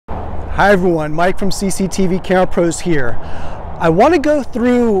Hi everyone, Mike from CCTV Camera Pros here. I want to go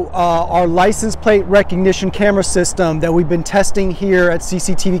through our license plate recognition camera system that we've been testing here at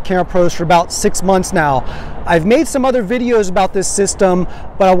CCTV Camera Pros for about 6 months now. I've made some other videos about this system,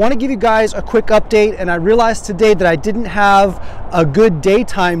 but I want to give you guys a quick update, and I realized today that I didn't have a good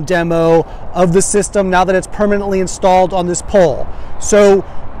daytime demo of the system now that it's permanently installed on this pole. So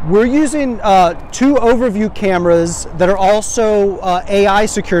we're using 2 overview cameras that are also AI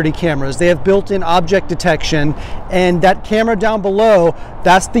security cameras. They have built-in object detection, and that camera down below,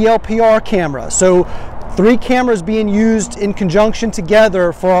 that's the LPR camera. So 3 cameras being used in conjunction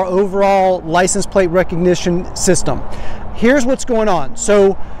together for our overall license plate recognition system. Here's what's going on.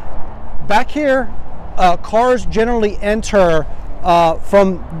 So back here, cars generally enter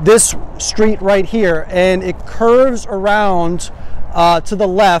from this street right here, and it curves around to the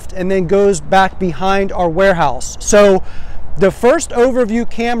left and then goes back behind our warehouse. So the first overview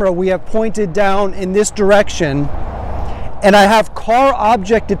camera we have pointed down in this direction, and I have car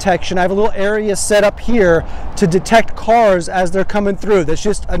object detection. I have a little area set up here to detect cars as they're coming through. That's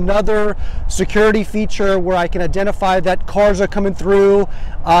just another security feature where I can identify that cars are coming through.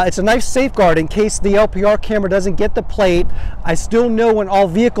 It's a nice safeguard in case the LPR camera doesn't get the plate. I still know when all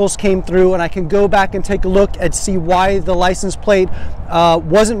vehicles came through, and I can go back and take a look and see why the license plate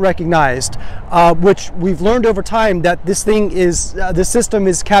wasn't recognized, which we've learned over time that this thing is, the system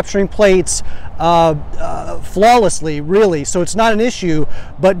is capturing plates flawlessly, really. So it's not an issue,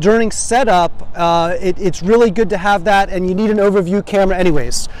 but during setup, it's really good to have that, and you need an overview camera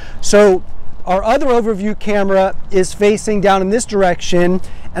anyways. So our other overview camera is facing down in this direction,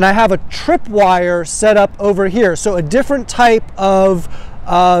 and I have a tripwire set up over here. So a different type of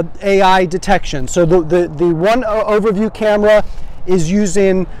AI detection. So the one overview camera is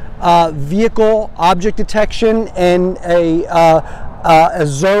using vehicle object detection and a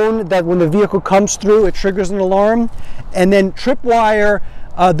zone that when the vehicle comes through, it triggers an alarm. And then tripwire,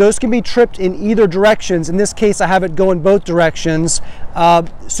 those can be tripped in either directions. In this case, I have it go in both directions.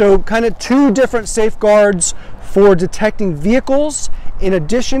 So kind of 2 different safeguards for detecting vehicles in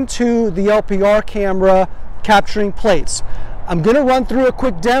addition to the LPR camera capturing plates. I'm going to run through a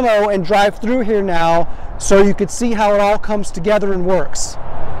quick demo and drive through here now so you can see how it all comes together and works.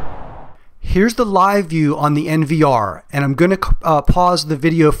 Here's the live view on the NVR, and I'm going to pause the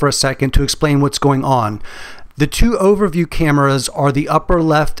video for a second to explain what's going on. The 2 overview cameras are the upper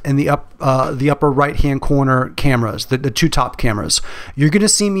left and the upper right hand corner cameras, the 2 top cameras. You're going to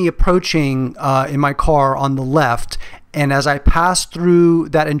see me approaching in my car on the left, and as I pass through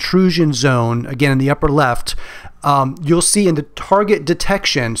that intrusion zone, again in the upper left, you'll see in the target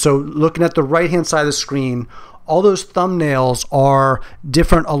detection, so looking at the right hand side of the screen, all those thumbnails are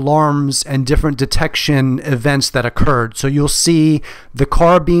different alarms and different detection events that occurred. So you'll see the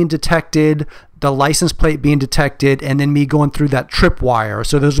car being detected, the license plate being detected, and then me going through that tripwire.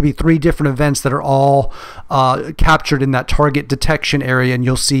 So those will be 3 different events that are all captured in that target detection area, and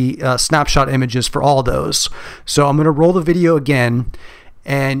you'll see snapshot images for all those. So I'm going to roll the video again,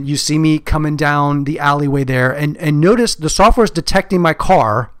 and you see me coming down the alleyway there, and notice the software is detecting my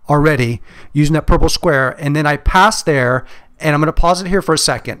car already using that purple square, and then I pass there, and I'm going to pause it here for a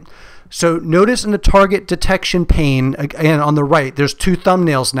second. So notice in the target detection pane, again on the right, there's 2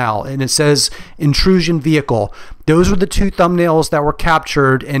 thumbnails now, and it says intrusion vehicle. Those were the 2 thumbnails that were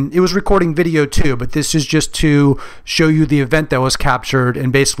captured, and it was recording video too, but this is just to show you the event that was captured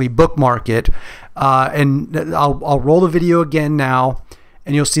and basically bookmark it. And I'll roll the video again now,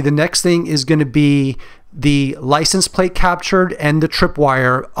 and you'll see the next thing is going to be the license plate captured and the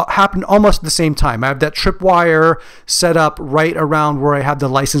tripwire happened almost at the same time. I have that tripwire set up right around where I have the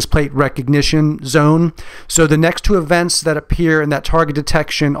license plate recognition zone. So the next 2 events that appear in that target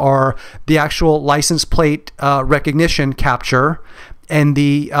detection are the actual license plate recognition capture and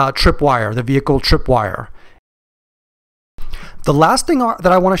the tripwire, the vehicle tripwire. The last thing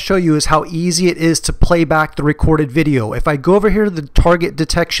that I want to show you is how easy it is to play back the recorded video. If I go over here to the target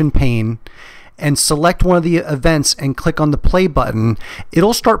detection pane and select one of the events and click on the play button,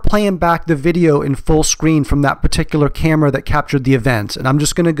 it'll start playing back the video in full screen from that particular camera that captured the event. And I'm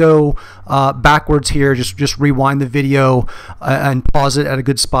just going to go backwards here, just rewind the video and pause it at a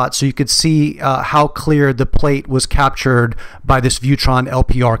good spot so you could see how clear the plate was captured by this Viewtron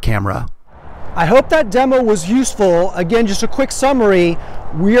LPR camera. I hope that demo was useful. Again, just a quick summary.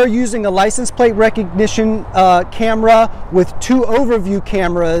 We are using a license plate recognition camera with 2 overview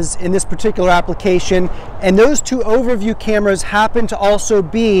cameras in this particular application, and those 2 overview cameras happen to also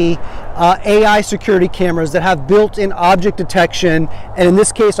be AI security cameras that have built-in object detection, and in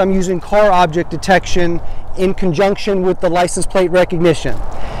this case I'm using car object detection in conjunction with the license plate recognition.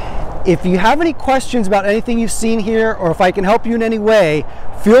 If you have any questions about anything you've seen here, or if I can help you in any way,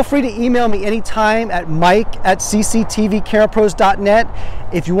 feel free to email me anytime at mike@cctvcamerapros.net.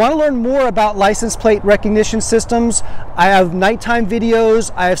 If you want to learn more about license plate recognition systems, I have nighttime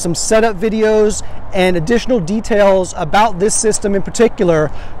videos, I have some setup videos, and additional details about this system in particular.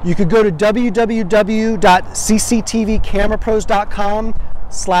 You could go to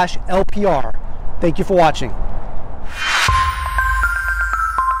www.cctvcamerapros.com/LPR. Thank you for watching.